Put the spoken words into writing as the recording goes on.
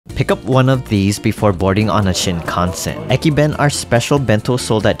Pick up one of these before boarding on a Shinkansen. Ekiben are special bento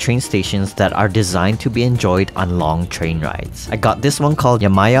sold at train stations that are designed to be enjoyed on long train rides. I got this one called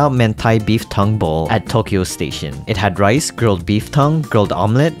Yamaya Mentai beef tongue bowl at Tokyo Station. It had rice, grilled beef tongue, grilled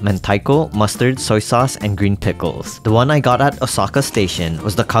omelet, Mentaiko, mustard, soy sauce, and green pickles. The one I got at Osaka Station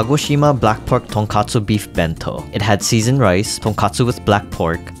was the Kagoshima Black pork Tonkatsu beef bento. It had seasoned rice, tonkatsu with black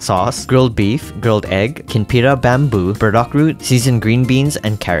pork, sauce, grilled beef, grilled egg, Kinpira bamboo, burdock root, seasoned green beans,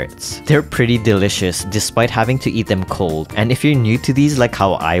 and carrots. They're pretty delicious despite having to eat them cold. And if you're new to these like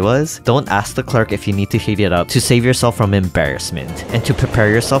how I was, don't ask the clerk if you need to heat it up to save yourself from embarrassment. And to prepare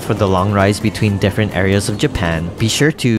yourself for the long rides between different areas of Japan, be sure to